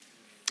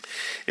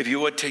If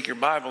you would take your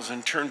Bibles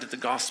and turn to the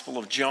Gospel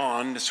of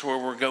John, that's where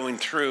we're going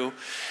through.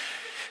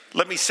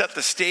 Let me set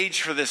the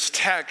stage for this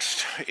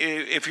text.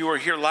 If you were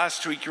here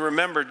last week, you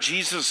remember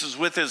Jesus is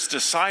with his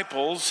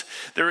disciples.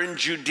 They're in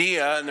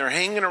Judea and they're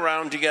hanging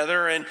around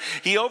together. And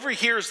he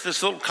overhears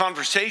this little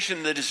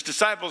conversation that his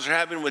disciples are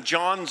having with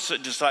John's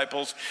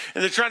disciples.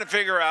 And they're trying to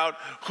figure out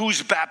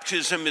whose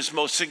baptism is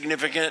most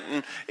significant.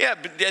 And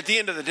but at the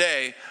end of the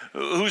day,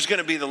 who's going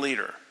to be the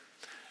leader?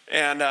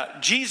 And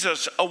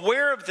Jesus,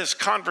 aware of this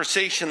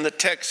conversation, the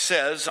text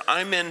says,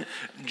 I'm in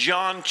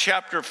John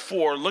chapter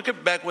 4.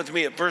 Look back with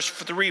me at verse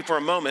 3 for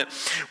a moment.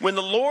 When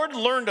the Lord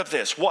learned of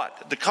this,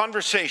 what? The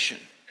conversation.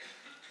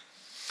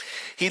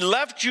 He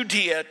left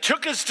Judea,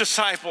 took his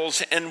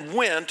disciples, and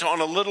went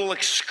on a little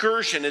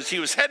excursion. As he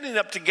was heading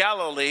up to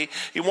Galilee,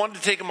 he wanted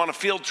to take them on a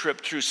field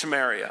trip through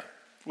Samaria.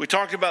 We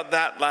talked about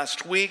that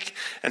last week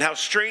and how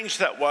strange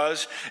that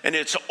was, and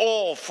it's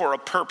all for a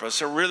purpose,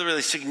 a really,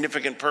 really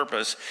significant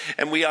purpose,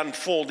 and we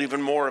unfold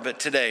even more of it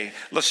today.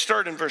 Let's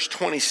start in verse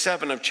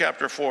 27 of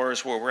chapter 4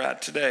 is where we're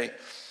at today.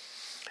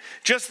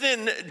 Just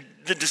then,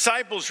 the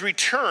disciples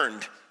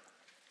returned.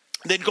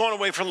 They'd gone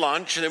away for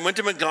lunch, and they went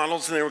to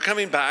McDonald's, and they were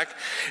coming back,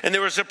 and they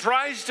were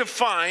surprised to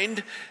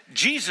find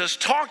Jesus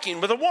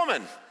talking with a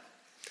woman.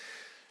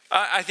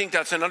 I think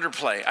that's an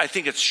underplay. I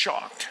think it's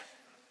shocked.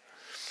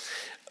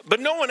 But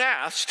no one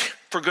asked,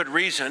 for good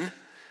reason.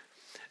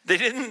 They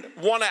didn't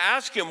want to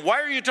ask him,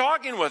 why are you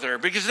talking with her?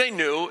 Because they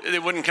knew they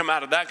wouldn't come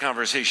out of that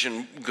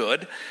conversation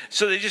good.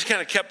 So they just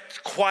kind of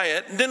kept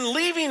quiet. And then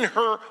leaving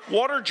her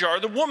water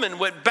jar, the woman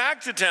went back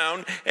to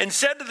town and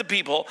said to the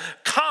people,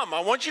 come,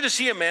 I want you to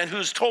see a man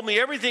who's told me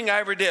everything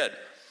I ever did.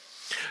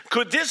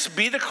 Could this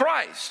be the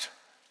Christ?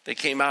 They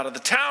came out of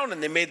the town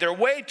and they made their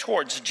way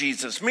towards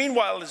Jesus.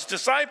 Meanwhile, his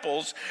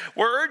disciples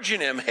were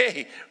urging him,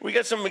 hey, we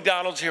got some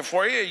McDonald's here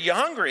for you. Are you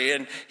hungry?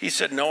 And he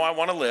said, no, I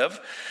want to live.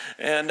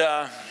 And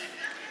I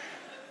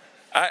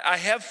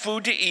have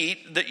food to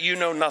eat that you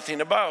know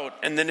nothing about.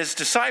 And then his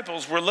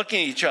disciples were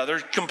looking at each other,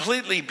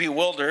 completely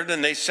bewildered.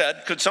 And they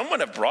said, could someone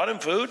have brought him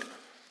food?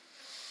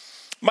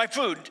 My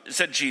food,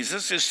 said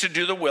Jesus, is to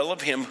do the will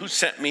of him who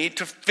sent me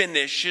to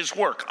finish his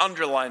work.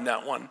 Underline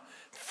that one.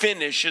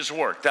 Finish his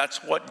work.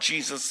 That's what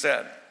Jesus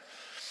said.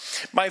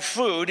 My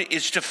food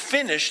is to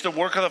finish the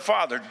work of the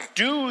Father.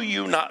 Do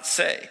you not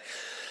say?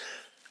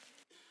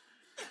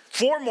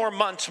 4 more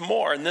months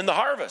more and then the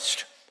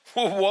harvest.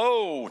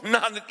 Whoa,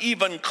 not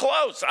even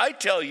close. I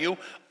tell you,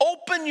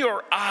 open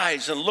your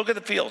eyes and look at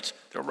the fields.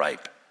 They're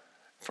ripe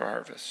for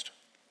harvest.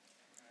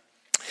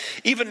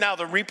 Even now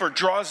the reaper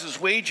draws his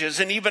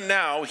wages, and even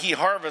now he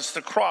harvests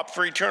the crop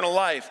for eternal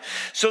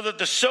life, so that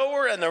the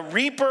sower and the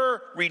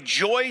reaper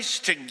rejoice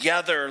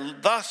together.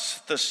 Thus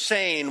the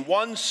saying,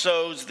 one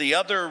sows, the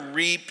other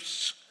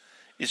reaps,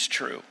 is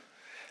true.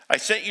 I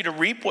sent you to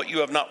reap what you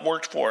have not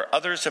worked for.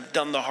 Others have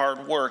done the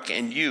hard work,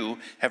 and you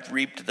have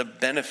reaped the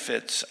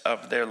benefits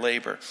of their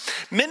labor.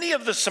 Many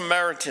of the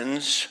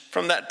Samaritans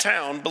from that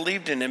town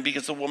believed in him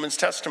because of the woman's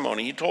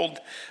testimony. He told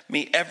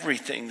me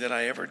everything that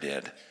I ever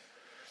did.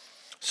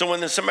 So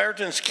when the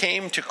Samaritans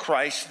came to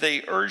Christ,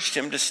 they urged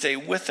him to stay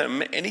with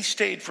them, and he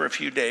stayed for a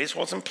few days.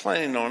 Wasn't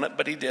planning on it,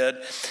 but he did.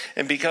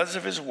 And because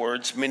of his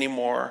words, many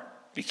more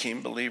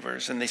became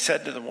believers. And they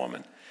said to the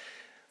woman,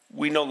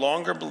 we no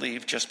longer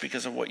believe just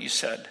because of what you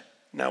said.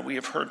 Now we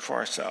have heard for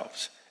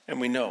ourselves,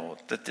 and we know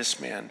that this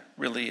man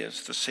really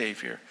is the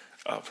Savior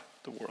of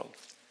the world.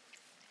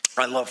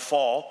 I love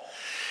fall.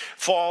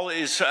 Fall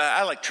is,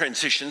 I like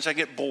transitions. I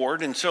get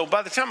bored. And so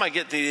by the time I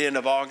get to the end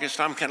of August,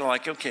 I'm kind of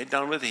like, okay,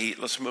 done with the heat.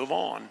 Let's move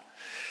on.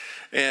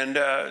 And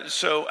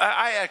so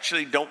I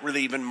actually don't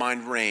really even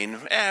mind rain.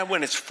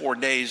 When it's 4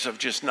 days of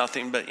just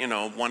nothing but,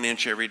 1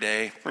 inch every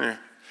day,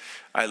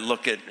 I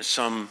look at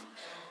some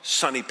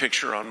sunny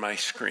picture on my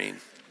screen.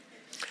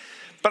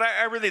 But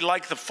I really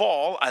like the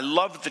fall. I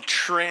love the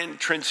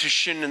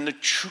transition and the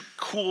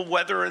cool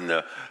weather in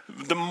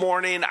the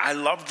morning. I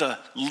love the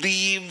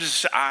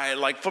leaves. I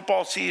like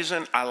football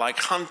season. I like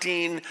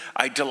hunting.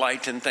 I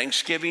delight in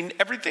Thanksgiving.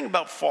 Everything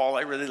about fall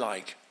I really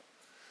like.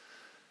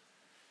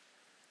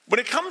 When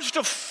it comes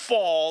to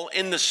fall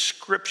in the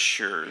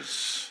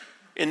scriptures,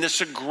 in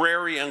this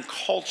agrarian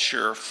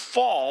culture,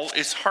 fall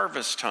is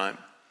harvest time.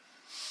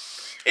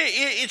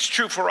 It's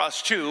true for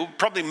us too.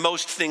 Probably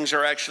most things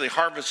are actually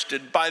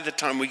harvested by the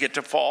time we get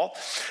to fall.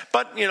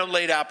 But,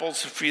 late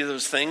apples, a few of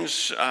those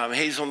things,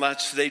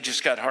 hazelnuts, they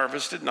just got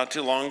harvested not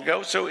too long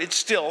ago. So it's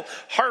still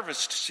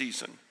harvest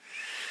season.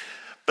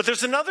 But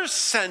there's another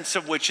sense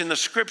of which in the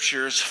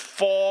scriptures,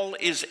 fall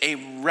is a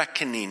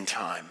reckoning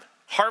time.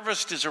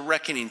 Harvest is a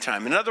reckoning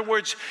time. In other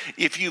words,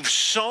 if you've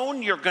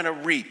sown, you're going to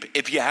reap.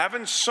 If you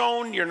haven't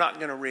sown, you're not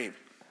going to reap.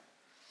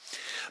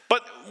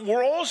 But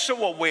we're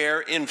also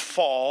aware in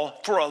fall,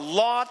 for a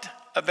lot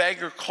of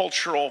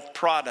agricultural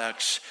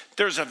products,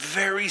 there's a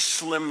very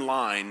slim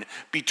line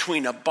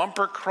between a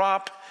bumper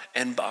crop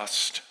and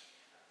bust.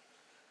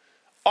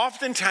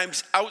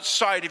 Oftentimes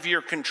outside of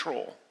your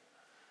control.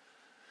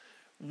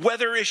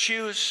 Weather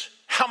issues,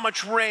 how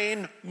much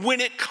rain,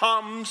 when it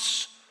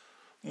comes,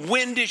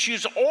 wind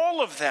issues,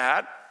 all of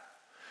that.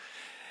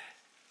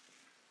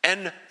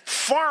 And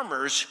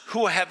farmers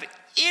who have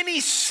any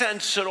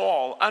sense at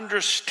all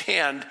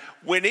understand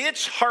when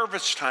it's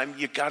harvest time,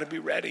 you got to be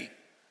ready.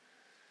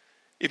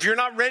 If you're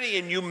not ready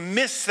and you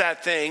miss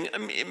that thing, I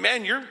mean,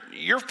 man,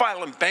 you're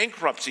filing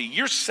bankruptcy.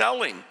 You're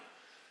selling.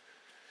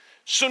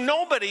 So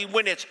nobody,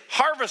 when it's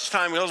harvest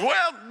time, goes,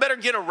 well, better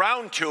get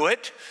around to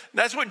it.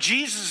 That's what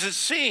Jesus is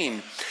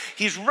seeing.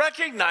 He's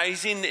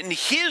recognizing in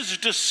his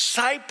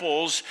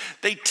disciples,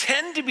 they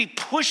tend to be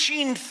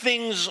pushing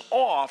things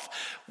off.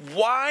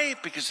 Why?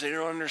 Because they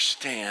don't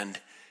understand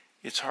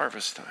it's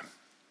harvest time.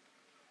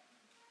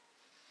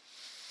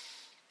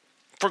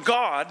 For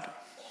God,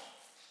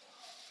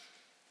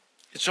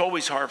 it's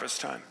always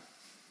harvest time.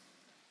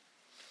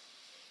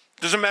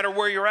 Doesn't matter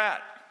where you're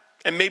at.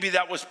 And maybe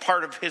that was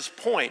part of his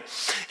point.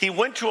 He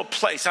went to a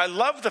place. I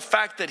love the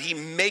fact that he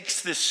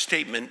makes this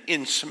statement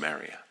in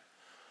Samaria.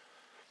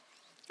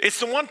 It's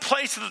the one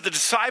place that the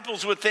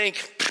disciples would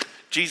think,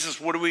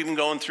 Jesus, what are we even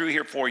going through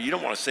here for? You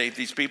don't want to save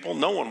these people.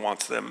 No one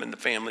wants them in the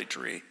family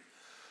tree.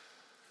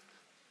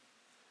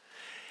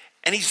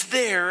 And he's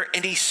there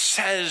and he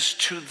says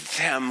to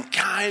them,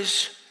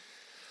 guys,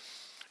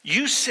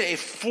 you say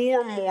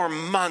 4 more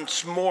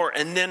months more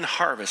and then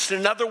harvest.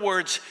 In other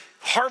words,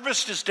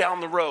 harvest is down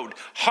the road.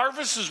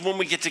 Harvest is when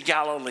we get to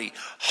Galilee.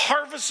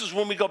 Harvest is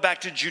when we go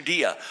back to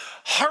Judea.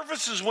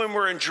 Harvest is when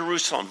we're in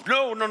Jerusalem.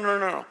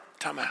 No.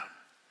 Time out.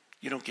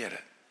 You don't get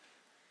it.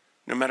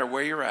 No matter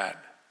where you're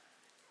at,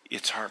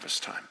 it's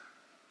harvest time.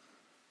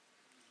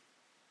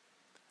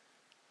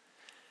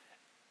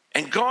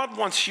 And God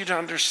wants you to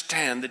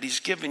understand that he's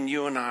given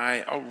you and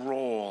I a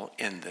role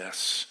in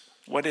this.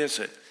 What is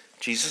it?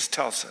 Jesus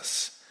tells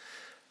us.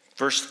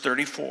 Verse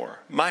 34,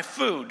 my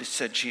food,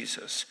 said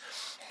Jesus,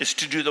 is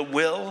to do the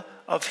will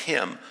of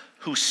him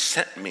who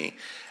sent me.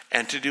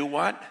 And to do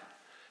what?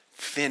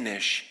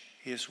 Finish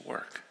his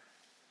work.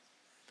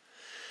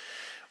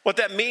 What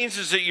that means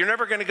is that you're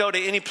never going to go to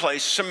any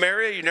place.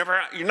 Samaria,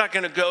 you're not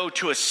going to go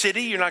to a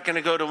city. You're not going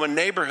to go to a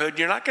neighborhood.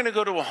 You're not going to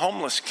go to a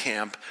homeless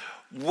camp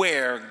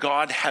where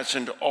God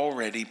hasn't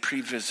already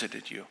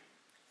pre-visited you.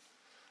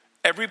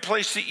 Every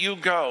place that you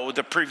go,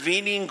 the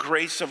prevailing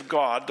grace of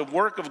God, the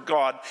work of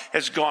God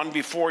has gone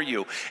before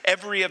you.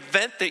 Every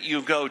event that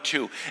you go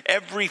to,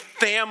 every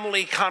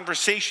family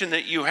conversation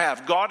that you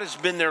have, God has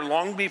been there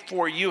long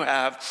before you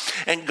have.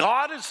 And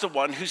God is the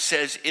one who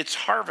says it's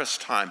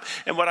harvest time.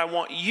 And what I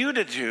want you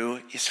to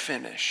do is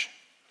finish.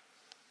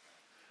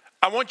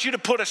 I want you to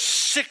put a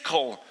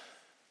sickle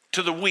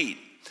to the wheat.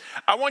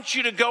 I want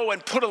you to go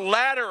and put a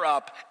ladder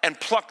up and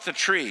pluck the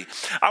tree.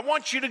 I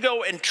want you to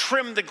go and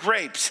trim the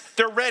grapes.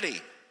 They're ready.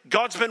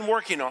 God's been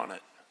working on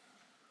it.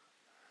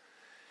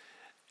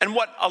 And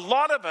what a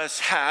lot of us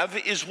have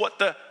is what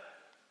the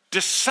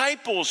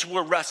disciples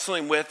were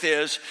wrestling with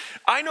is,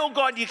 I know,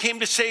 God, you came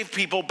to save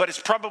people, but it's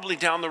probably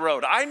down the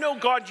road. I know,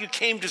 God, you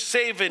came to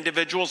save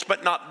individuals,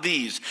 but not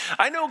these.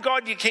 I know,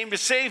 God, you came to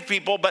save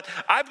people, but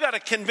I've got to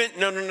convince,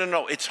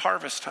 no, it's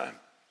harvest time.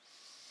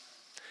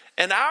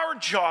 And our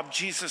job,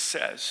 Jesus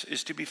says,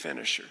 is to be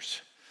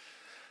finishers.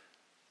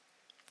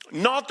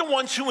 Not the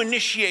ones who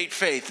initiate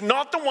faith,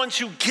 not the ones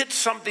who get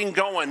something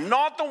going,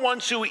 not the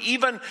ones who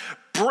even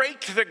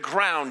break the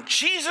ground.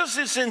 Jesus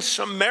is in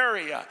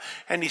Samaria,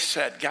 and he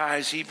said,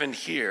 guys, even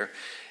here,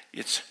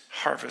 it's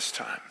harvest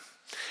time.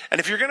 And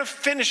if you're going to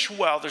finish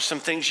well, there's some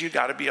things you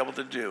got to be able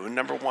to do. And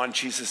number one,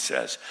 Jesus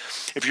says,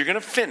 if you're going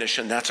to finish,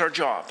 and that's our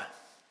job.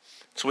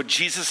 It's what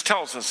Jesus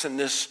tells us in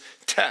this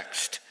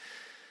text.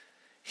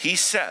 He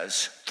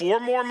says, 4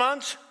 more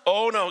months?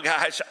 Oh no,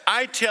 guys,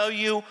 I tell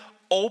you,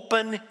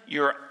 open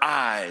your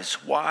eyes.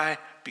 Why?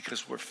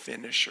 Because we're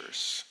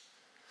finishers.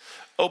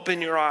 Open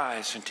your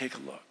eyes and take a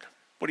look.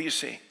 What do you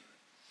see?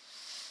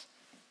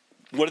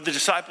 What did the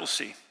disciples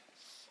see?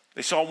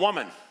 They saw a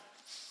woman.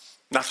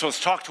 Not supposed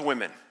to talk to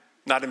women,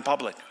 not in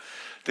public.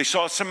 They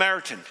saw a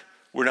Samaritan.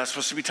 We're not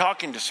supposed to be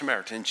talking to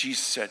Samaritan. And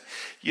Jesus said,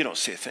 you don't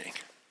see a thing.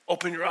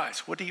 Open your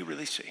eyes. What do you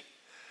really see?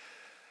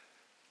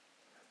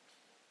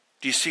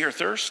 Do you see her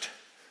thirst?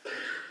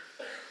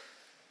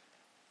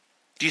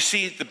 Do you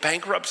see the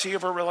bankruptcy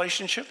of her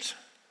relationships?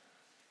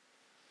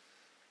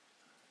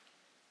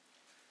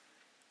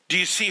 Do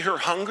you see her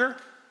hunger?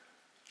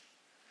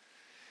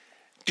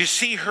 Do you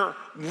see her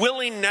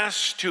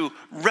willingness to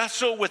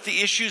wrestle with the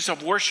issues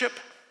of worship?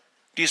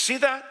 Do you see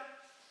that?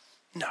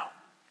 No,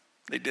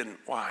 they didn't.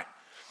 Why?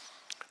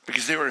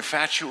 Because they were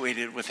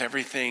infatuated with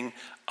everything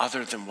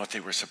other than what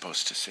they were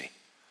supposed to see.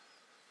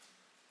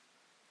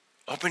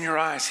 Open your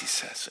eyes, he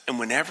says. And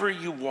whenever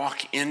you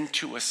walk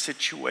into a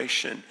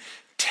situation,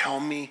 tell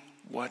me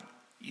what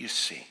you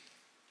see.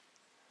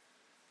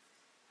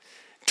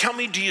 Tell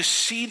me, do you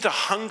see the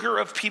hunger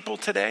of people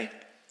today?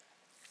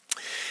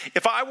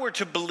 If I were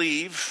to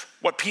believe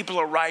what people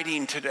are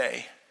writing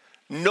today,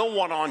 no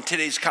one on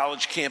today's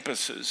college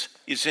campuses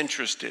is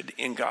interested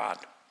in God.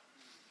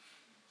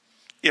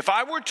 If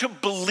I were to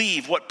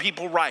believe what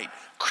people write,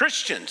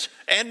 Christians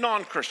and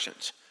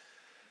non-Christians,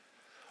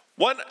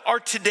 what are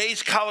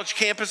today's college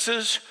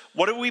campuses?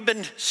 What have we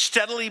been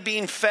steadily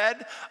being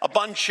fed? A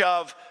bunch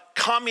of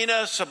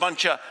communists, a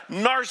bunch of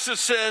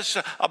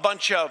narcissists, a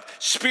bunch of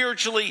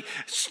spiritually,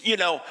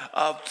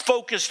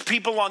 focused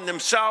people on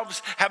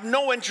themselves, have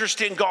no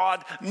interest in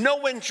God,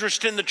 no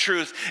interest in the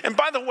truth. And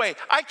by the way,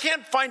 I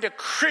can't find a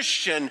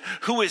Christian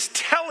who is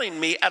telling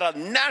me at a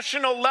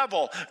national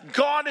level,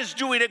 God is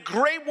doing a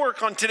great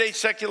work on today's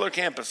secular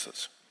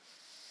campuses.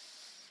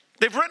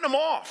 They've written them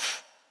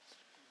off.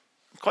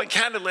 Quite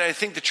candidly, I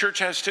think the church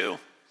has too.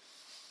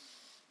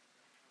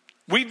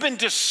 We've been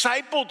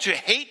discipled to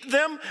hate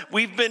them.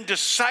 We've been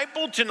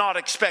discipled to not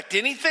expect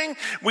anything.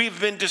 We've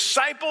been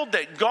discipled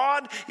that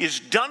God is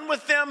done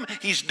with them.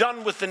 He's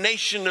done with the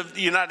nation of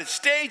the United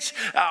States.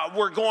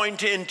 We're going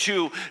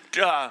into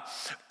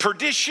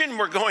perdition.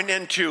 We're going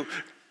into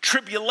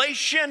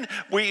tribulation.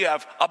 We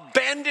have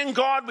abandoned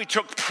God. We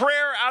took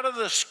prayer out of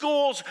the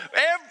schools.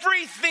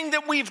 Everything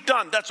that we've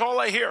done, that's all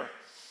I hear.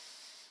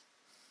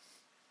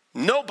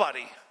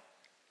 Nobody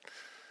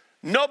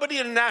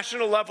at a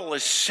national level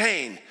is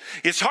saying,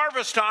 it's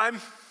harvest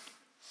time.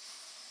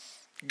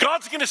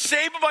 God's going to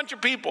save a bunch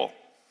of people.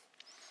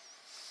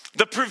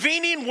 The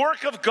prevening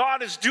work of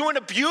God is doing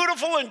a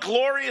beautiful and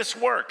glorious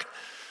work.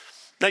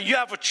 Now you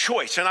have a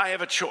choice, and I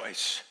have a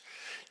choice.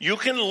 You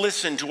can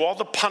listen to all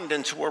the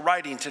pundits who are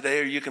writing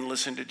today, or you can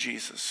listen to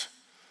Jesus.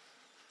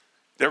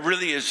 There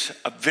really is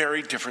a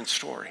very different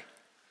story.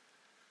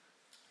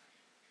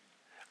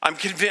 I'm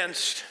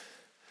convinced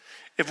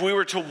if we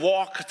were to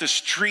walk the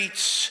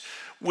streets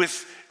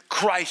with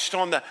Christ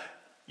on the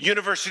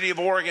University of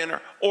Oregon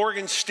or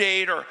Oregon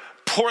State or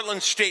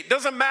Portland State,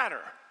 doesn't matter,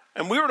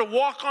 and we were to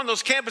walk on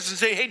those campuses and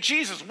say, hey,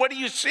 Jesus, what do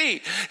you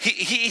see?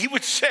 He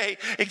would say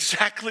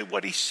exactly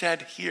what he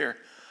said here.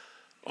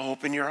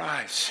 Open your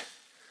eyes.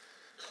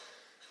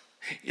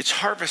 It's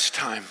harvest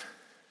time.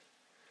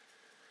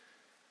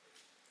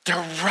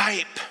 They're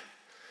ripe.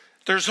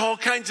 There's all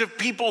kinds of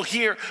people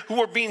here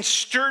who are being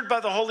stirred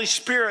by the Holy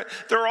Spirit.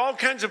 There are all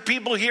kinds of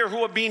people here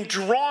who are being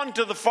drawn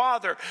to the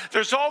Father.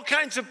 There's all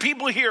kinds of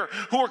people here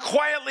who are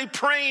quietly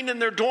praying in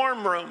their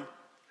dorm room.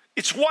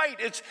 It's white.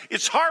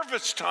 It's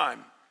harvest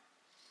time.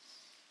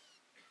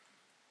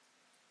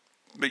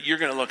 But you're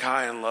going to look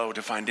high and low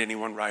to find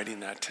anyone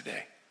writing that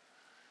today.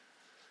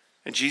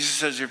 And Jesus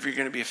says if you're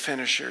going to be a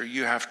finisher,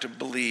 you have to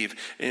believe,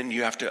 and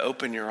you have to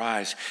open your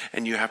eyes,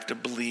 and you have to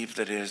believe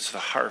that it is the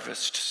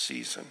harvest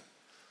season.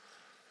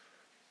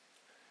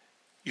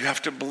 You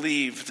have to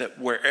believe that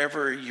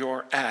wherever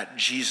you're at,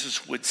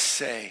 Jesus would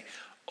say,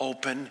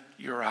 open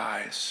your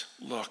eyes.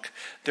 Look,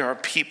 there are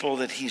people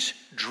that he's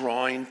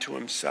drawing to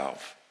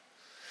himself.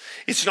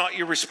 It's not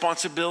your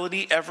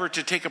responsibility ever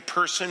to take a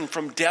person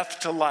from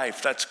death to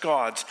life. That's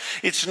God's.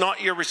 It's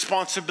not your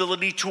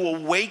responsibility to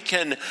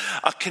awaken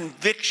a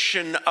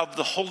conviction of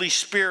the Holy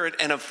Spirit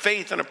and of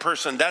faith in a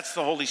person. That's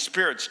the Holy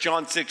Spirit's.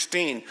 John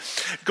 16.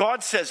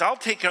 God says, I'll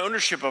take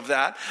ownership of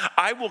that.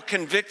 I will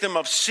convict them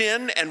of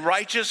sin and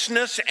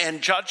righteousness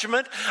and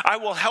judgment. I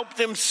will help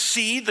them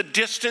see the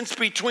distance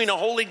between a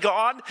holy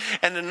God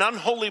and an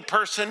unholy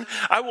person.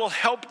 I will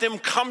help them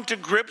come to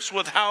grips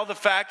with how the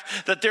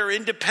fact that their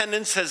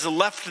independence has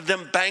left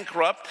them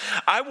bankrupt.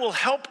 I will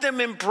help them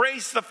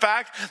embrace the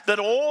fact that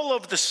all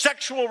of the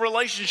sexual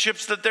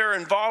relationships that they're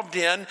involved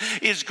in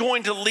is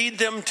going to lead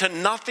them to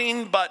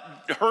nothing but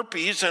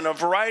herpes and a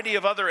variety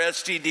of other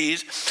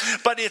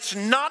STDs. But it's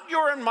not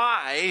your and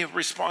my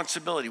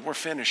responsibility. We're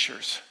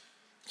finishers.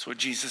 That's what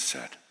Jesus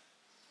said.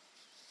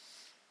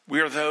 We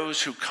are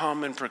those who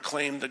come and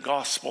proclaim the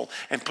gospel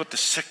and put the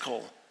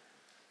sickle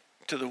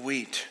to the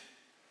wheat.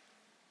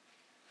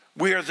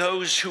 We are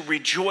those who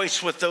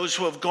rejoice with those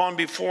who have gone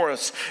before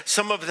us.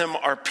 Some of them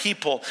are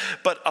people,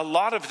 but a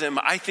lot of them,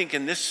 I think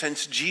in this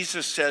sense,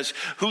 Jesus says,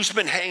 who's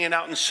been hanging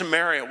out in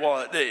Samaria?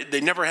 Well, they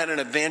never had an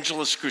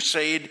evangelist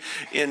crusade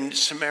in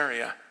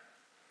Samaria.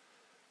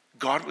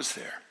 God was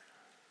there.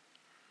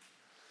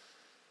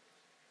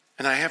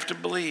 And I have to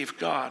believe,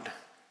 God,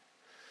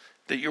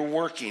 that you're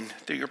working,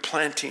 that you're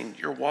planting,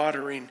 you're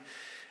watering,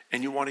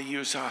 and you want to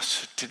use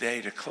us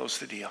today to close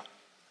the deal.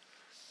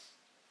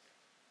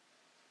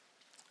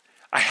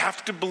 I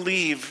have to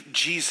believe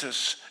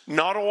Jesus,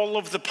 not all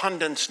of the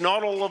pundits,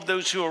 not all of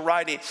those who are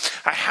writing.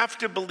 I have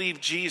to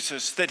believe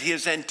Jesus, that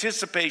his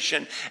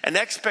anticipation and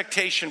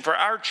expectation for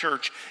our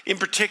church, in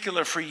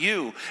particular for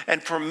you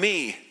and for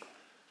me,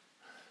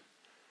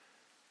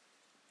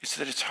 is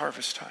that it's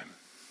harvest time.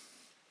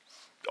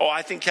 Oh,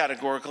 I think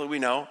categorically we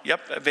know.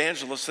 Yep,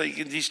 evangelists,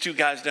 these two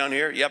guys down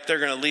here, yep, they're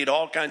going to lead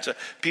all kinds of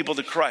people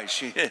to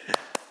Christ.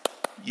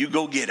 You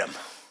go get them.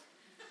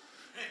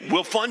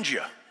 We'll fund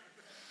you.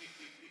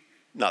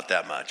 Not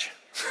that much.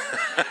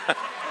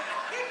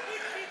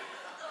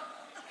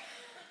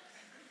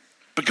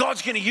 But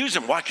God's going to use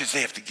them. Why? Because they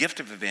have the gift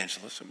of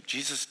evangelism.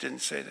 Jesus didn't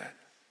say that.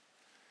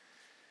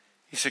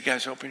 He said,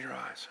 guys, open your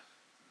eyes.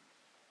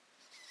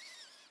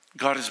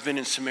 God has been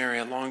in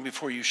Samaria long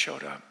before you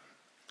showed up.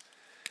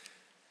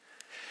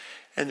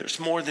 And there's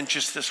more than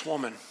just this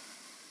woman.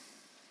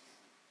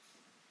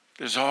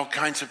 There's all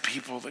kinds of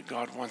people that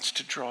God wants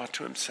to draw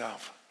to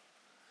himself.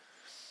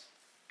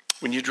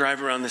 When you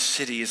drive around the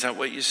city, is that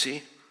what you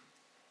see?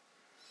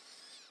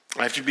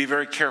 I have to be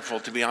very careful,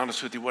 to be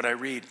honest with you, what I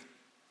read.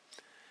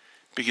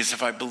 Because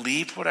if I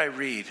believe what I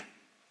read,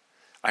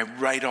 I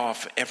write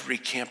off every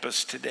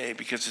campus today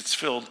because it's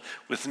filled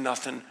with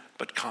nothing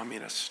but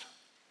communists.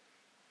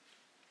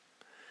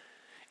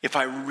 If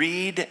I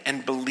read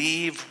and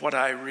believe what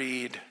I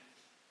read,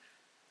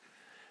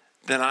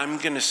 then I'm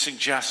going to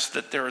suggest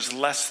that there is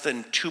less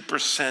than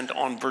 2%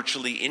 on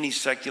virtually any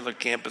secular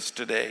campus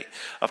today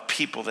of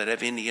people that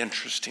have any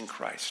interest in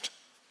Christ.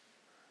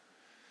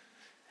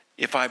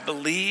 If I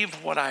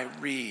believe what I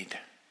read,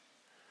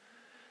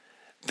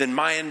 then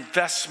my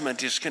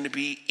investment is going to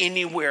be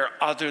anywhere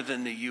other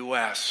than the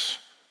U.S.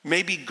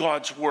 Maybe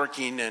God's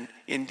working in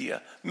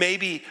India.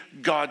 Maybe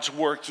God's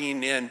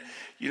working in,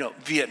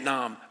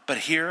 Vietnam. But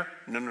here,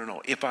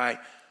 no. If I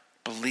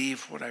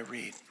believe what I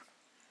read.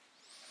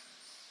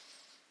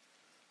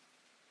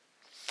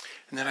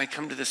 And then I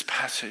come to this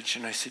passage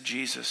and I said,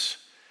 Jesus,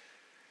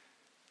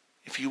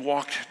 if you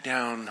walked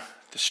down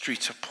the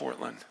streets of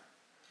Portland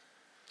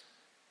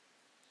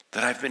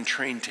that I've been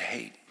trained to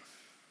hate,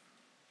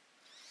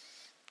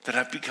 that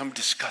I've become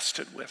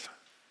disgusted with,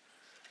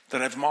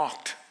 that I've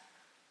mocked,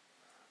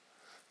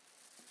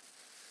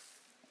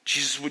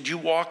 Jesus, would you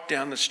walk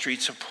down the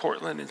streets of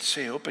Portland and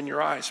say, open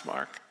your eyes,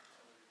 Mark.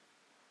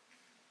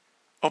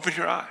 Open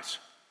your eyes.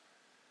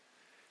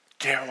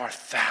 There are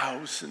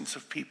thousands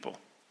of people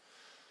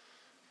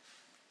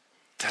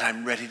that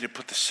I'm ready to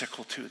put the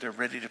sickle to. They're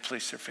ready to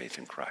place their faith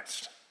in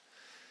Christ.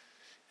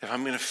 If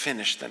I'm going to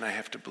finish, then I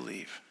have to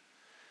believe.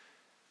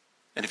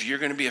 And if you're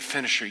going to be a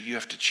finisher, you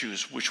have to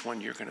choose which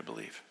one you're going to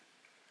believe.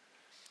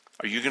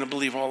 Are you going to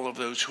believe all of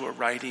those who are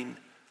writing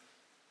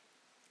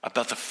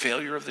about the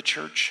failure of the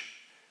church,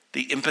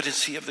 the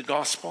impotency of the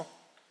gospel?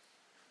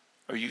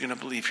 Or are you going to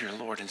believe your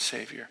Lord and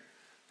Savior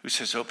who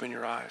says, open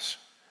your eyes?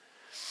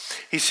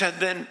 He said,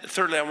 then,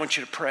 thirdly, I want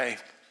you to pray.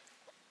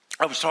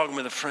 I was talking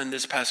with a friend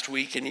this past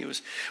week, and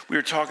we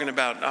were talking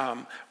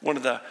about one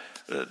of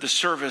the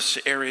service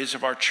areas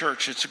of our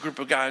church. It's a group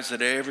of guys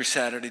that every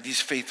Saturday, these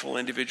faithful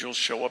individuals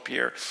show up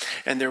here,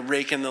 and they're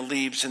raking the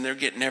leaves, and they're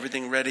getting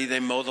everything ready. They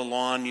mow the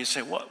lawn. You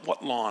say,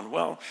 what lawn?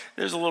 Well,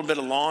 there's a little bit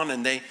of lawn,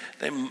 and they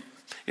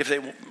if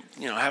they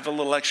have a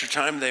little extra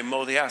time, they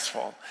mow the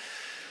asphalt.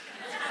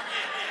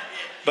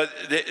 But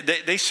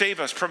they save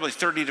us probably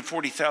 $30,000 to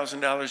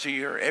 $40,000 a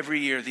year. Every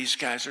year, these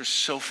guys are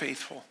so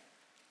faithful.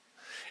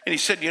 And he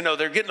said,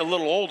 they're getting a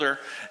little older,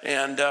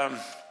 and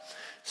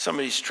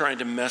somebody's trying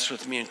to mess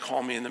with me and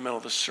call me in the middle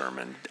of the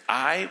sermon.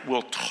 I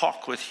will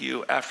talk with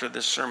you after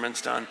this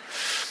sermon's done.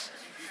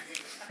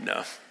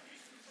 No.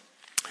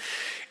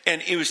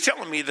 And he was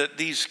telling me that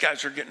these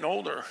guys are getting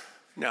older.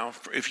 Now,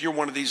 if you're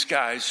one of these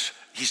guys,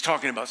 he's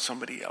talking about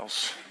somebody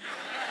else.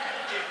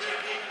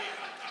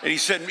 And he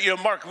said,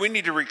 Mark, we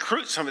need to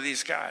recruit some of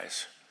these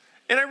guys.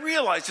 And I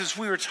realized as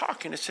we were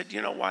talking, I said,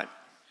 you know what?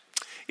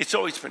 It's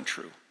always been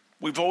true.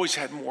 We've always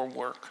had more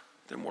work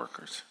than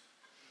workers.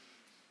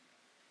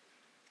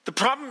 The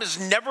problem has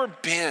never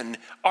been,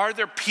 are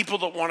there people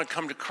that want to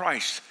come to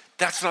Christ?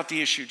 That's not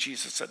the issue,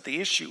 Jesus said.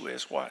 The issue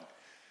is what?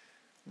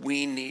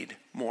 We need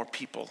more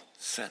people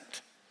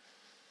sent.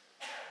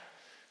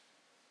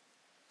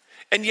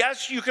 And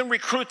yes, you can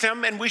recruit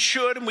them, and we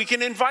should, and we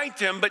can invite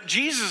them. But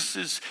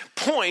Jesus'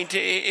 point,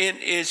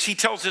 is he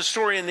tells his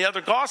story in the other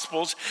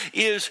Gospels,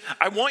 is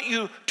I want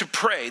you to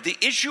pray. The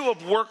issue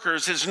of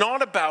workers is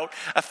not about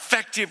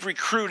effective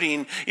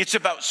recruiting. It's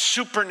about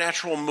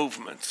supernatural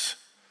movements.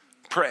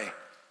 Pray.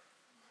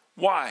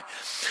 Why?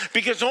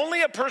 Because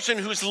only a person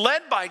who's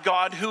led by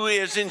God, who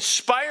is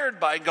inspired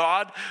by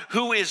God,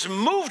 who is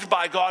moved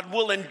by God,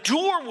 will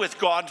endure with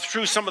God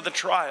through some of the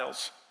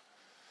trials.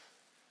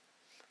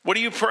 What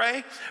do you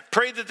pray?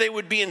 Pray that they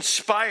would be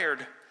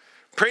inspired.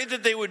 Pray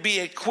that they would be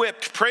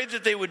equipped. Pray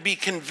that they would be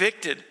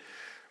convicted.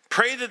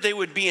 Pray that they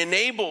would be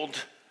enabled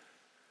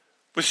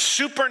with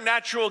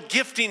supernatural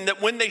gifting,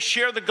 that when they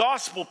share the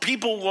gospel,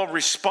 people will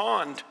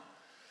respond.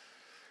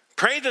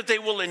 Pray that they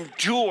will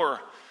endure.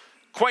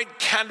 Quite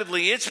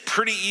candidly, it's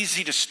pretty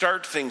easy to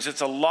start things.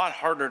 It's a lot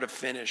harder to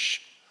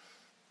finish.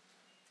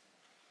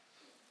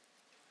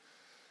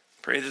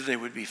 Pray that they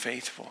would be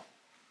faithful.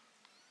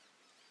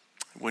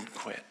 Wouldn't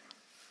quit.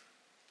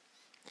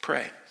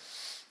 Pray.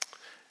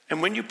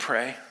 And when you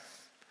pray,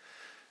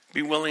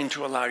 be willing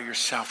to allow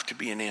yourself to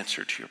be an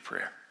answer to your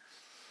prayer.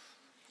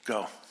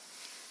 Go.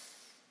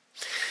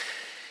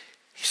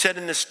 He said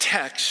in this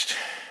text,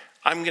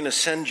 I'm going to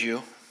send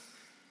you.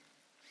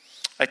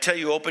 I tell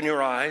you, open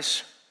your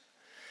eyes.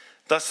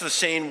 Thus the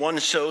saying, one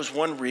sows,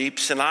 one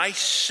reaps. And I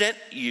sent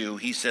you,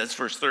 he says,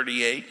 verse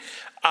 38,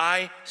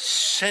 I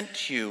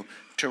sent you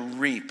to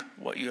reap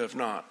what you have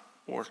not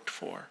worked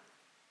for.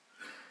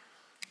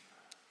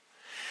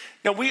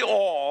 Now, we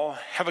all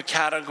have a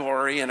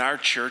category in our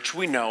church.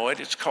 We know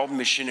it. It's called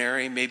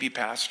missionary, maybe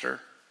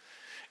pastor.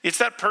 It's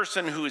that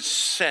person who is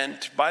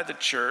sent by the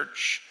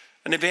church,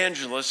 an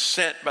evangelist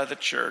sent by the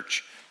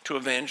church to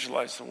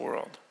evangelize the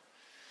world.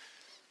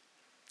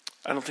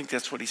 I don't think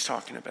that's what he's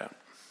talking about.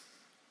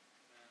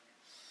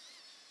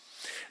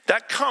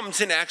 That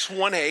comes in Acts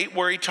 1:8,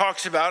 where he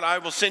talks about, I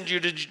will send you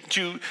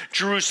to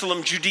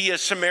Jerusalem, Judea,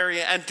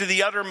 Samaria, and to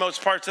the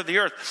uttermost parts of the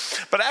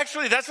earth. But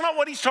actually, that's not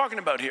what he's talking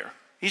about here.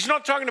 He's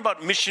not talking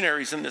about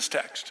missionaries in this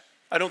text.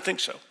 I don't think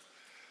so.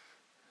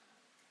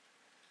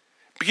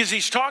 Because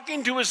he's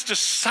talking to his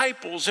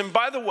disciples. And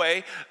by the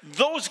way,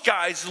 those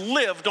guys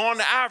lived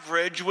on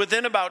average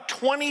within about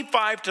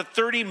 25 to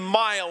 30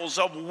 miles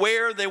of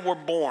where they were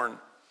born.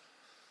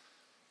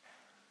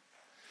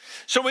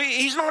 So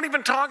he's not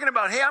even talking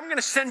about, hey, I'm going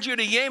to send you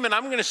to Yemen.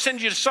 I'm going to send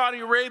you to Saudi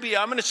Arabia.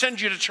 I'm going to send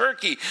you to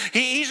Turkey.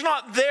 He's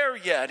not there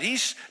yet.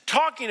 He's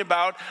talking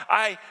about,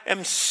 I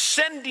am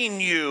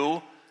sending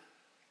you,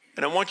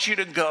 and I want you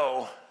to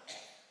go.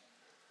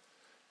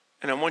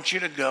 And I want you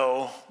to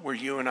go where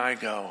you and I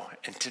go.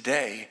 And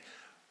today,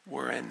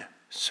 we're in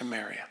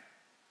Samaria.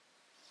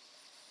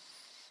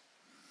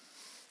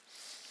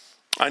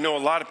 I know a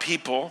lot of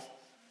people.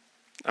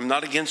 I'm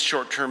not against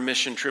short-term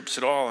mission trips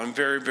at all. I'm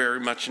very, very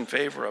much in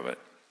favor of it.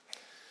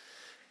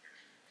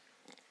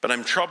 But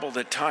I'm troubled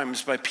at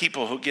times by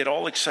people who get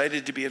all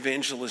excited to be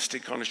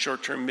evangelistic on a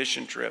short-term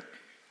mission trip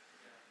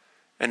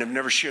and have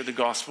never shared the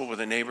gospel with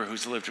a neighbor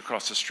who's lived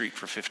across the street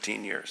for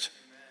 15 years.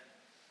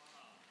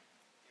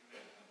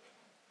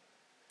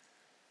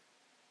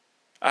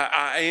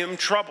 I am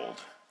troubled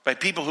by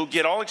people who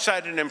get all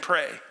excited and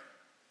pray.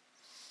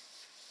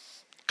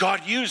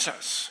 God, use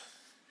us.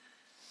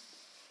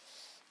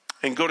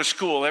 And go to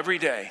school every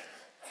day.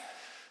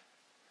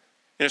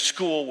 In a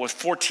school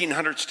with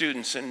 1,400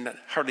 students, and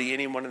hardly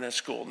anyone in that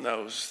school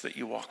knows that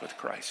you walk with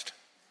Christ.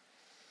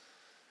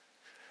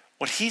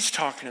 What he's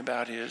talking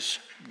about is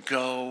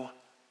go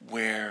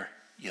where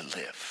you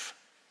live.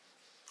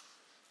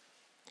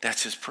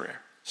 That's his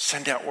prayer.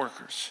 Send out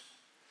workers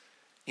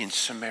in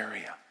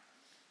Samaria.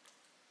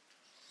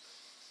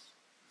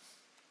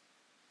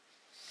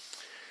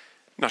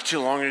 Not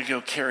too long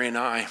ago, Carrie and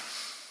I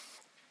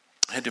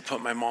had to put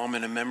my mom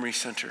in a memory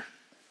center.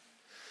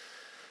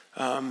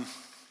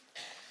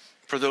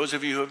 For those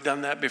of you who have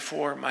done that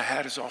before, my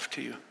hat is off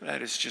to you.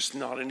 That is just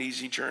not an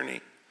easy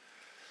journey.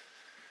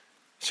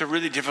 It's a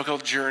really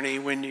difficult journey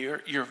when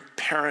your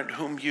parent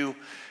whom you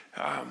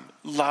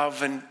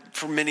love and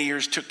for many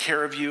years took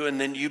care of you,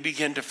 and then you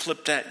begin to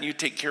flip that and you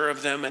take care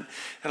of them, and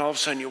all of a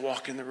sudden you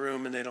walk in the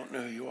room and they don't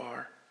know who you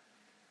are.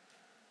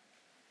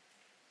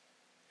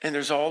 And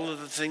there's all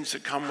of the things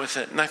that come with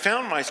it. And I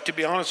found to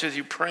be honest with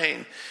you,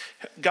 praying,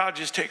 God,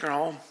 just take her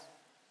home.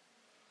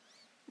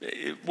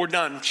 We're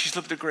done. She's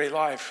lived a great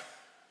life.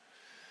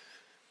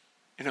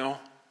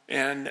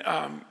 And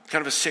kind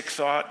of a sick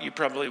thought. You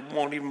probably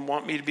won't even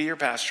want me to be your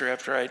pastor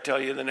after I tell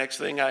you the next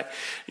thing.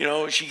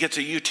 She gets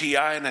a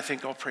UTI, and I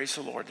think, oh, praise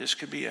the Lord, this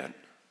could be it.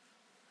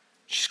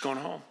 She's going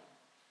home.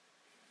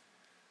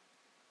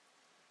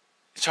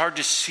 It's hard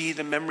to see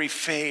the memory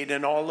fade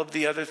and all of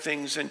the other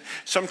things, and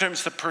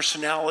sometimes the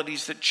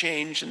personalities that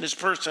change. And this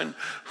person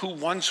who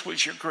once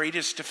was your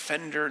greatest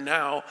defender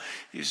now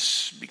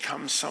has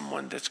become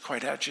someone that's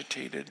quite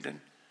agitated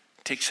and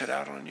takes it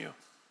out on you.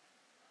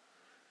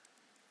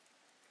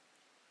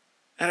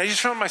 And I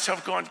just found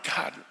myself going,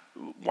 God,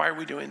 why are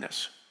we doing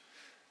this?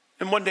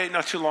 And one day,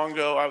 not too long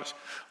ago, I was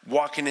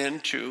walking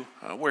into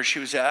where she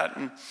was at,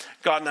 and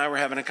God and I were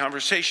having a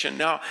conversation.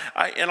 Now,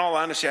 in all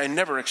honesty, I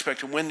never expect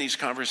to win these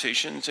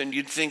conversations, and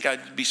you'd think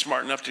I'd be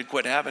smart enough to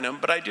quit having them,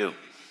 but I do.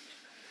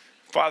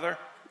 Father,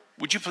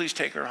 would you please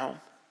take her home?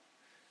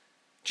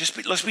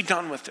 Let's be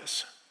done with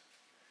this.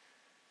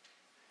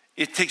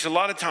 It takes a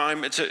lot of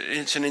time. It's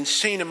an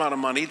insane amount of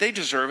money. They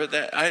deserve it.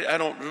 I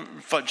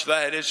don't fudge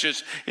that.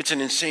 It's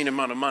an insane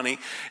amount of money.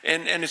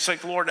 And it's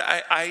like, Lord,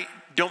 I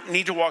don't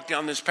need to walk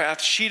down this path.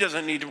 She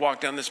doesn't need to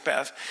walk down this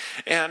path.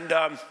 And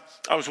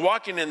I was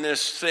walking in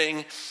this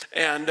thing,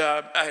 and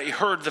I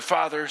heard the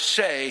Father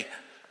say,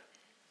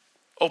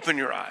 open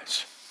your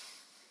eyes.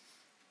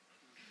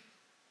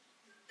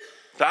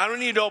 I don't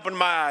need to open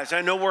my eyes.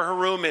 I know where her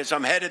room is.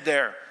 I'm headed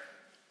there.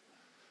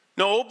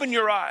 No, open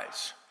your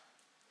eyes.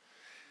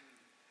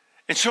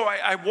 And so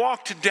I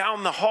walked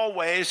down the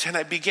hallways, and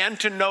I began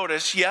to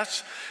notice,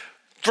 yes,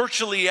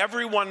 virtually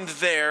everyone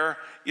there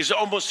is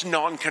almost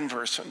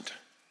non-conversant.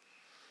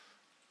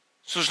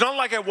 So it's not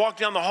like I walked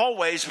down the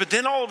hallways, but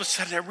then all of a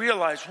sudden I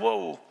realized,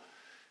 whoa,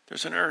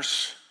 there's a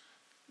nurse,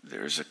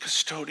 there's a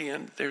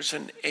custodian, there's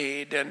an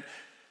aide, and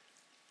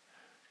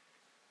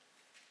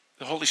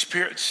the Holy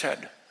Spirit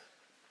said,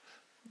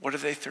 what are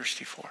they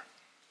thirsty for?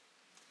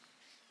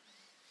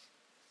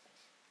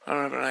 I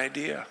don't have an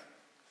idea.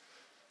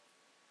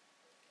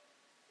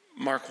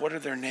 Mark, what are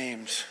their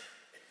names?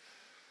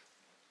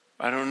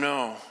 I don't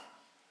know.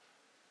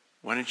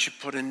 Why don't you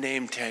put a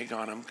name tag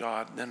on them,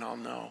 God, then I'll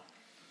know.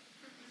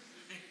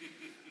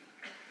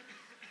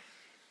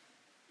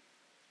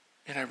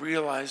 And I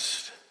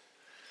realized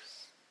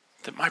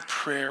that my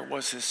prayer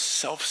was as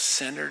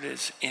self-centered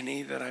as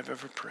any that I've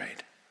ever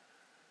prayed.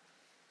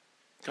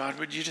 God,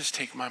 would you just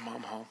take my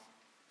mom home?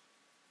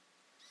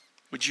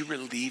 Would you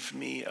relieve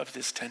me of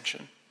this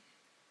tension?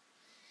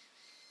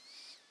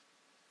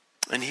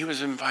 And he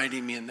was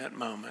inviting me in that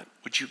moment.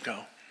 Would you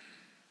go?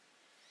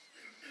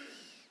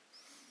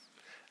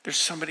 There's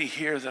somebody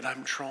here that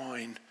I'm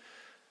drawing.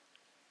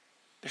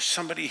 There's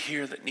somebody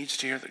here that needs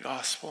to hear the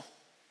gospel.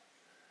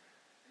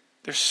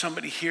 There's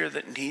somebody here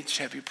that needs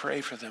to have you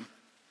pray for them.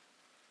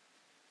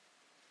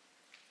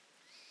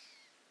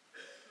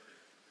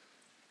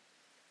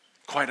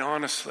 Quite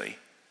honestly,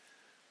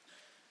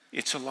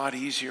 it's a lot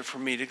easier for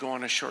me to go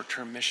on a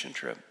short-term mission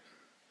trip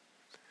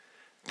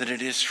than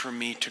it is for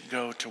me to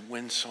go to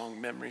Windsong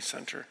Memory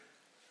Center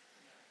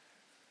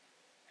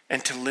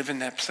and to live in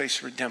that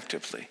place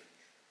redemptively,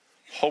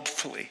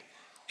 hopefully,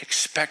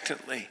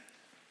 expectantly,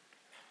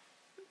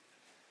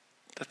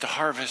 that the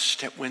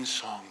harvest at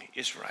Windsong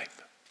is ripe.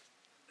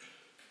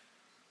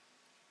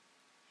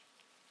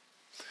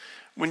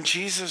 When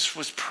Jesus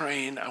was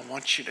praying, I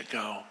want you to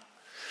go,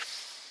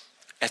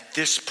 at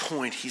this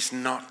point, he's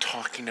not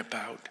talking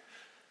about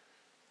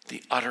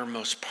the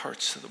uttermost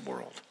parts of the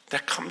world.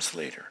 That comes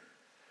later.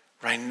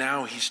 Right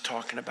now, he's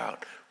talking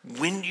about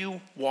when you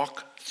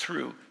walk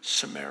through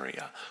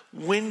Samaria,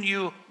 when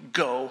you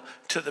go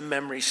to the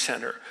memory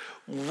center,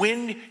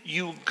 when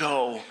you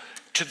go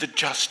to the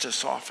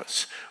justice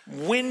office,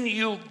 when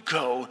you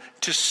go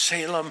to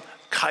Salem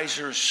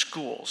Kaiser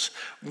schools,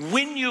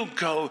 when you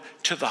go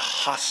to the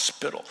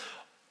hospital,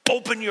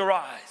 open your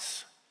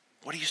eyes.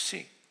 What do you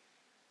see?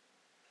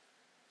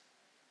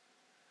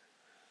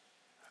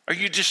 Are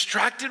you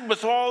distracted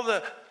with all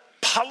the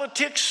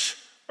politics,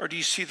 or do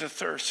you see the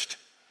thirst?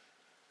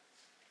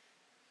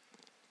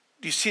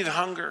 Do you see the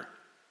hunger?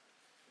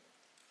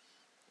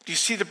 Do you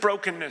see the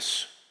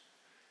brokenness?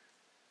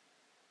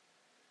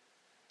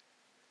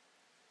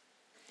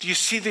 Do you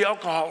see the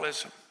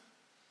alcoholism?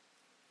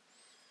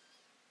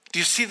 Do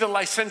you see the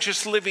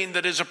licentious living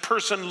that is a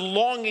person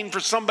longing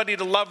for somebody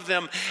to love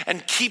them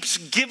and keeps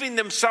giving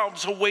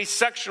themselves away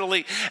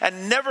sexually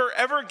and never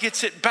ever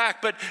gets it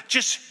back, but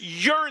just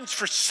yearns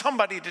for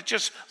somebody to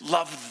just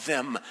love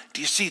them?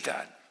 Do you see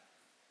that?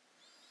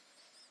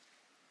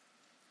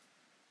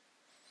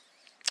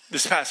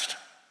 This past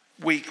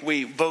week,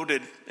 we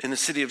voted in the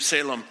city of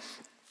Salem,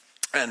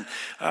 and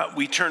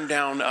we turned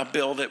down a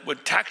bill that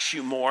would tax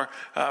you more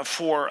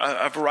for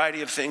a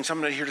variety of things.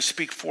 I'm not here to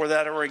speak for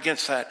that or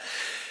against that.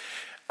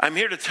 I'm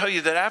here to tell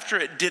you that after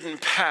it didn't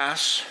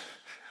pass,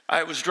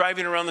 I was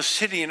driving around the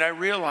city and I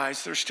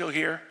realized they're still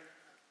here.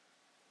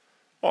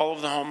 All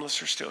of the homeless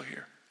are still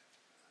here.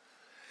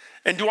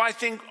 And do I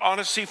think,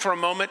 honestly, for a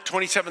moment,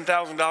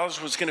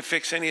 $27,000 was going to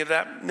fix any of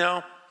that?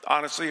 No.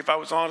 Honestly, if I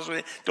was honest with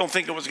you, don't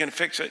think it was going to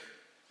fix it.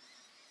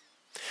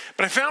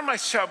 But I found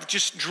myself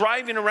just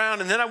driving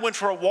around, and then I went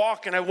for a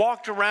walk, and I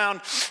walked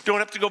around. Don't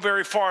have to go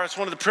very far. It's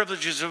one of the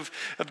privileges of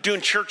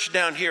doing church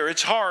down here.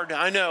 It's hard,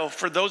 I know.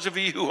 For those of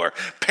you who are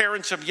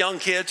parents of young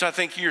kids, I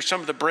think you're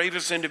some of the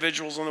bravest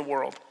individuals in the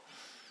world.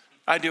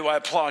 I do. I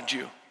applaud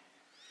you.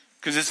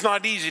 Because it's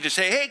not easy to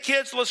say, hey,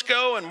 kids, let's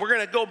go, and we're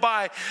going to go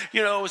by,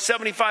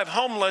 75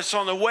 homeless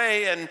on the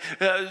way, and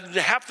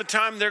half the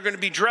time they're going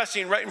to be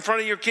dressing right in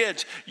front of your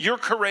kids. You're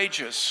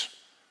courageous.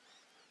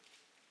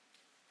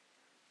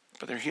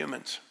 But they're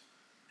humans.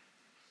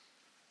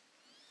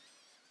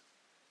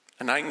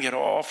 And I can get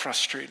all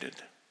frustrated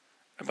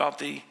about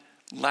the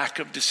lack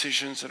of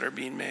decisions that are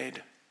being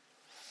made.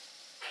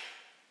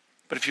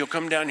 But if you'll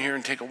come down here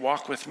and take a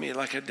walk with me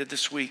like I did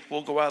this week,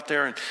 we'll go out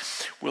there and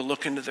we'll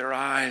look into their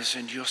eyes,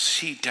 and you'll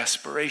see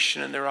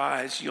desperation in their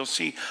eyes. You'll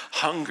see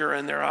hunger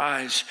in their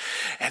eyes.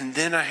 And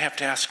then I have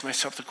to ask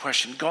myself the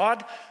question,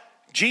 God,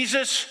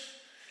 Jesus,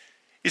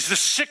 is the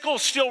sickle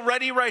still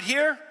ready right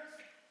here?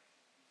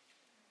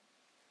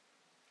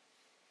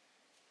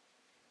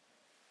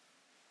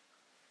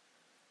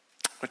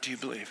 What do you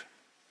believe?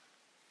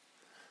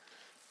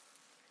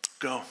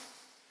 Go.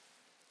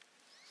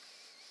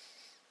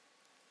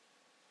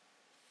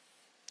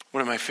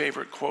 One of my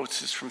favorite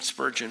quotes is from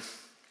Spurgeon.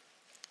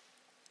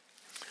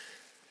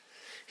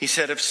 He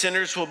said, if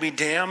sinners will be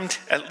damned,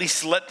 at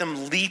least let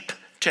them leap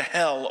to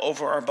hell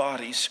over our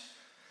bodies.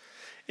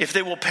 If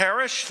they will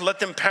perish, let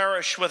them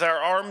perish with our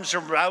arms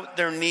about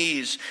their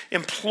knees,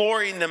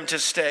 imploring them to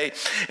stay.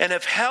 And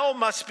if hell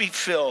must be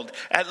filled,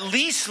 at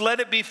least let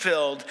it be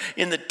filled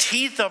in the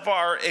teeth of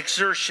our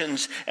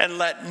exertions, and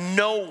let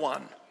no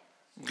one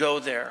go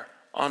there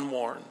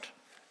unwarned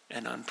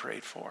and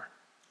unprayed for.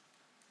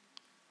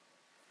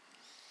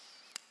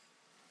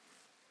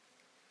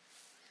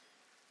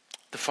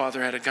 The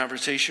Father had a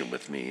conversation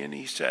with me, and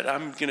he said,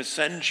 I'm going to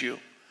send you.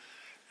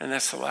 And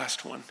that's the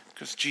last one,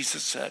 because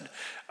Jesus said,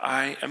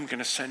 I am going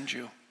to send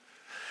you.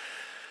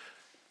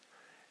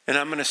 And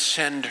I'm going to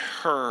send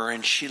her.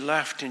 And she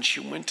left and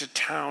she went to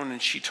town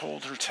and she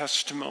told her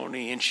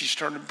testimony and she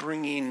started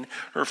bringing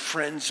her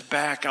friends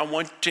back. I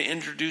want to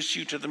introduce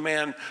you to the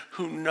man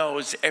who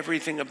knows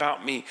everything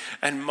about me.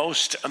 And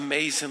most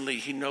amazingly,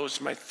 he knows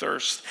my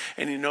thirst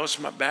and he knows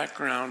my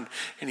background,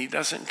 and he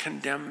doesn't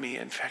condemn me.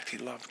 In fact, he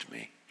loved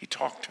me. He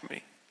talked to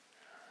me.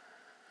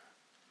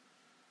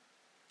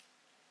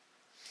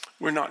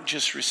 We're not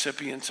just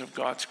recipients of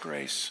God's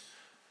grace.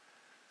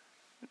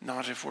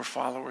 Not if we're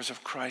followers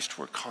of Christ,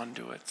 we're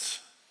conduits.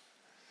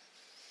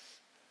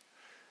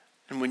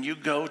 And when you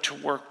go to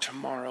work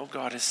tomorrow,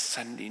 God is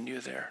sending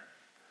you there.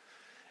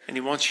 And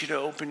he wants you to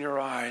open your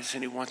eyes,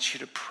 and he wants you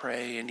to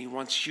pray, and he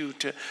wants you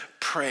to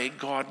pray,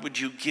 God, would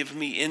you give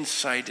me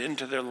insight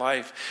into their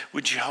life?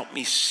 Would you help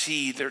me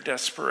see their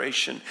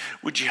desperation?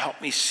 Would you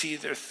help me see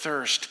their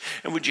thirst?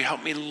 And would you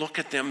help me look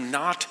at them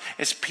not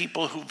as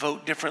people who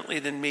vote differently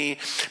than me,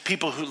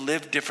 people who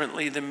live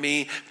differently than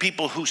me,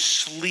 people who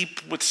sleep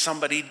with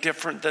somebody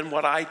different than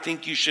what I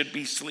think you should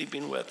be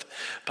sleeping with,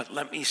 but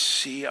let me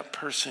see a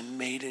person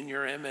made in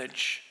your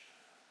image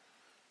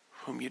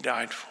whom you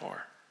died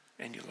for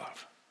and you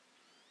love.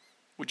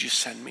 Would you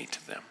send me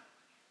to them?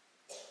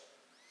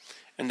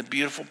 And the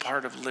beautiful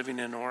part of living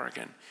in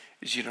Oregon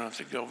is you don't have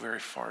to go very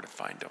far to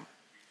find them.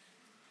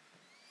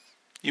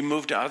 You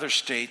move to other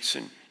states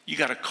and you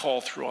got to call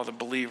through all the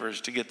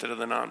believers to get to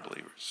the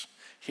non-believers.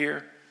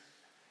 Here,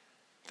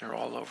 they're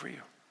all over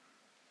you.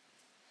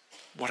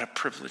 What a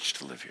privilege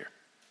to live here.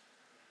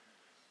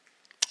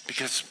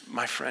 Because,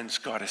 my friends,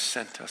 God has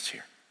sent us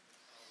here.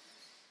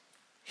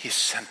 He has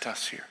sent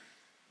us here.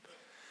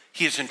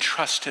 He has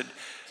entrusted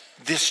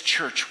this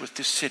church with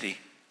this city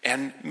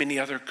and many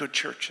other good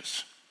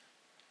churches.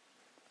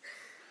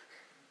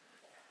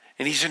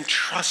 And he's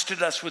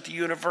entrusted us with the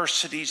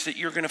universities that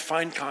you're going to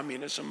find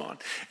communism on.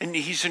 And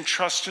he's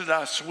entrusted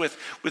us with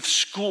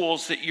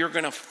schools that you're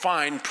going to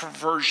find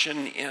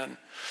perversion in.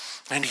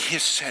 And he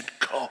has said,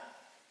 go.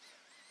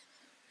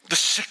 The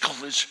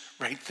sickle is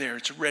right there.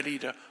 It's ready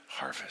to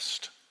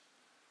harvest.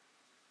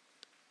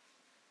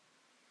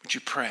 Would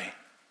you pray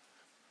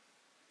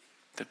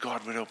that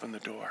God would open the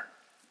door?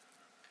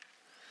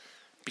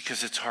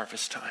 Because it's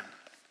harvest time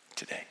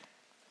today.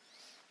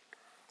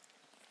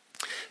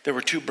 There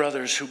were two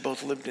brothers who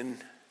both lived in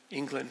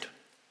England.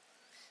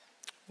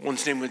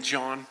 One's name was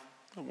John,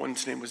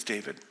 one's name was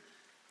David.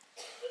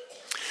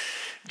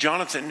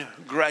 Jonathan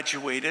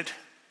graduated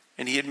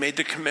and he had made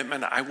the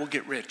commitment, I will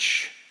get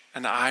rich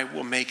and I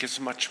will make as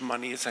much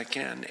money as I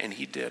can, and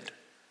he did.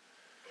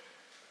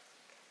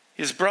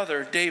 His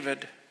brother,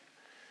 David,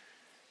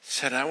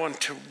 said, I want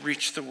to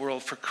reach the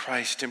world for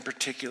Christ, in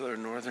particular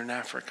Northern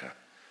Africa.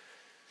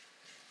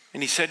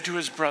 And he said to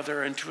his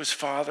brother and to his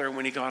father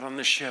when he got on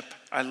the ship,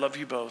 I love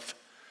you both.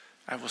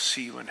 I will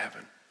see you in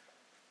heaven.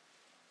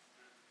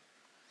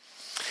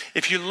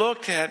 If you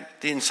look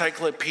at the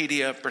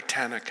Encyclopedia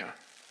Britannica,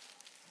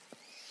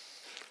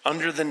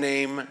 under the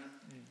name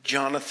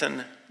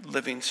Jonathan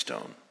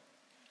Livingstone,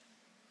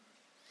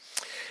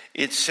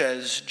 it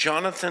says,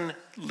 Jonathan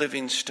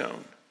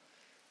Livingstone,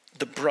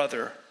 the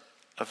brother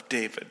of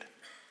David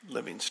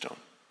Livingstone.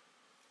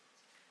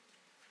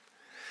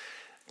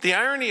 The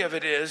irony of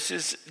it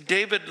is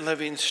David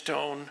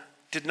Livingstone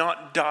did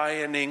not die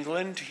in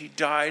England. He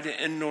died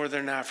in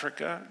Northern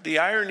Africa. The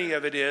irony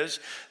of it is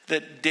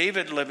that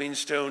David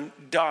Livingstone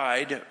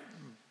died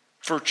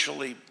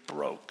virtually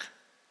broke.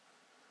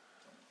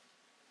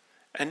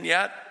 And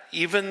yet,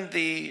 even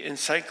the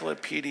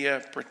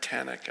Encyclopedia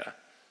Britannica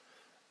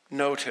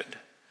noted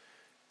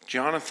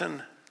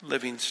Jonathan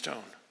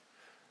Livingstone,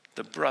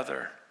 the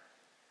brother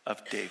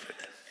of David.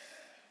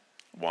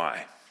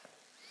 Why?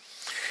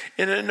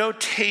 In a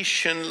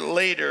notation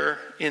later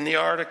in the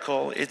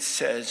article, it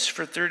says,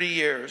 for 30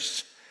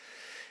 years,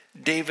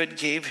 David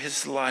gave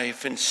his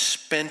life and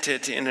spent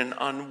it in an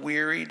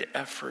unwearied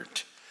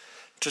effort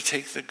to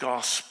take the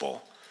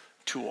gospel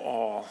to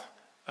all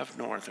of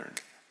Northern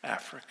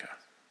Africa.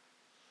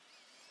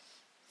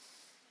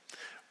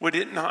 Would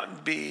it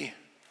not be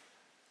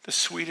the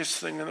sweetest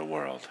thing in the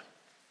world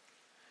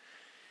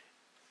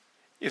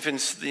if in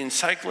the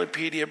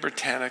Encyclopedia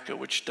Britannica,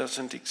 which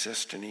doesn't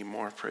exist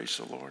anymore, praise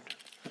the Lord,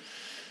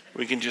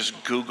 we can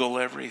just Google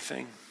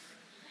everything.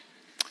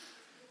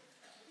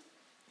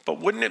 But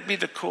wouldn't it be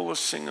the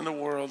coolest thing in the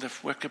world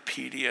if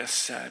Wikipedia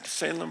said,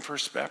 Salem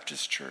First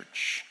Baptist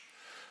Church,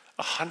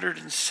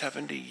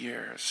 170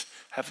 years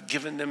have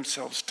given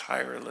themselves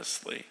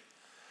tirelessly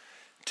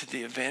to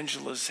the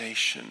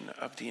evangelization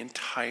of the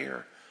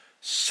entire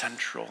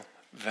Central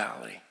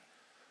Valley.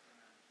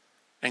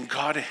 And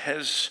God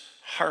has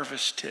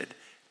harvested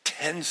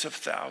tens of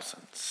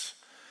thousands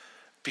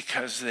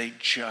because they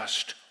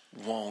just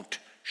won't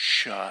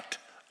shut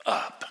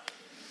up.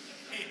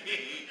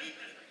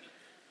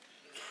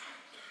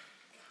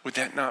 Would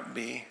that not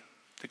be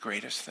the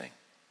greatest thing?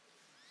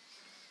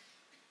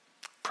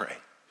 Pray.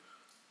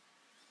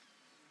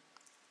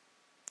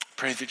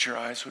 Pray that your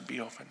eyes would be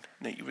opened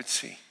and that you would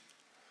see.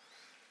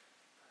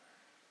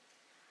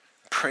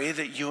 Pray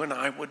that you and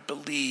I would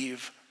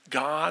believe,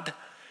 God,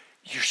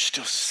 you're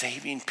still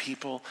saving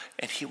people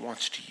and he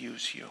wants to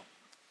use you.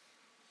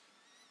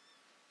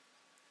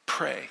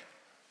 Pray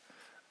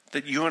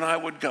that you and I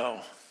would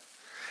go.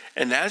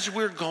 And as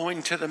we're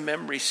going to the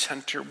memory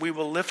center, we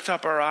will lift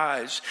up our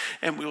eyes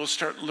and we will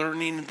start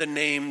learning the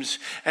names,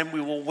 and we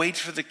will wait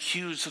for the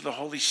cues of the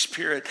Holy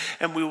Spirit,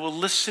 and we will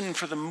listen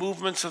for the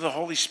movements of the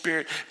Holy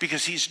Spirit,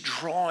 because he's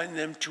drawing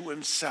them to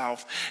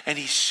himself. And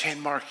he's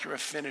saying, Mark, you're a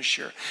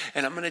finisher,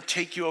 and I'm going to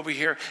take you over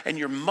here, and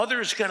your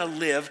mother's going to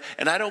live,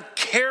 and I don't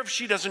care if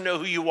she doesn't know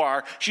who you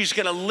are. She's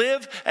going to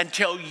live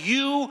until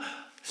you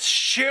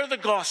share the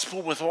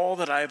gospel with all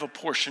that I have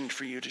apportioned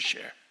for you to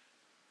share.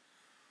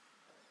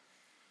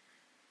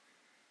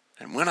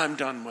 And when I'm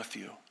done with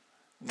you,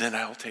 then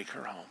I'll take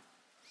her home.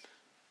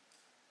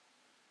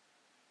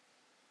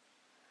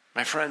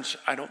 My friends,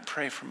 I don't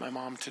pray for my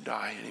mom to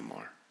die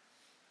anymore.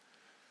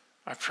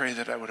 I pray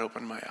that I would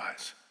open my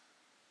eyes.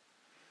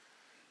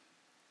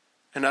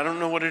 And I don't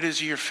know what it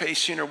is you're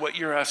facing or what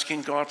you're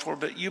asking God for,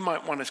 but you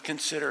might want to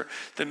consider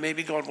that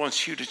maybe God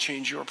wants you to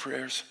change your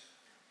prayers.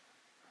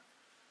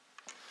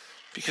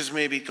 Because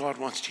maybe God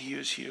wants to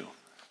use you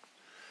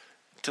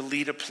to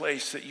lead a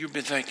place that you've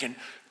been thinking,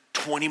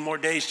 20 more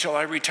days till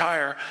I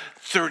retire,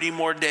 30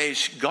 more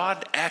days.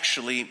 God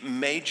actually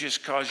may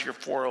just cause your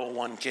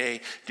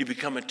 401k to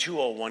become a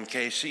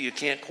 201k so you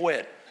can't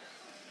quit.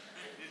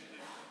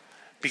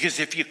 Because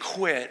if you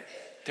quit,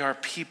 there are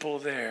people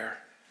there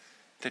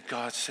that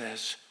God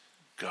says,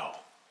 go.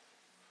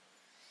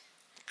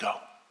 Go.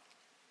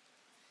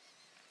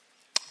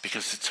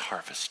 Because it's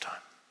harvest time.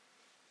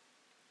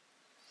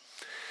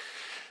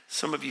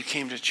 Some of you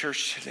came to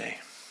church today.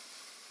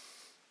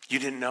 You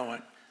didn't know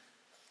it.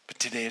 But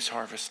today is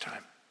harvest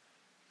time.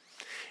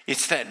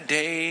 It's that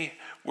day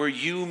where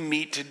you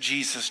meet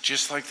Jesus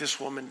just like this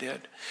woman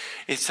did.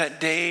 It's that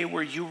day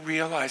where you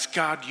realize,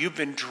 God, you've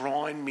been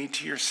drawing me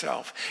to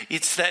yourself.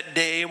 It's that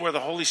day where the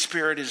Holy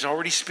Spirit is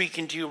already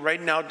speaking to you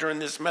right now during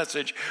this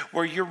message,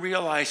 where you're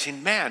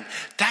realizing, man,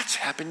 that's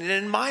happening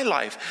in my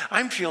life.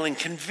 I'm feeling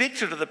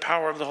convicted of the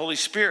power of the Holy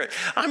Spirit.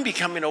 I'm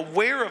becoming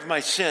aware of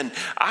my sin.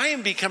 I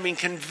am becoming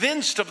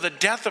convinced of the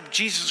death of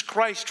Jesus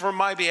Christ for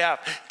my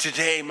behalf.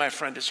 Today, my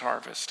friend, is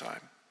harvest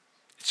time.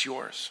 It's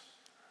yours.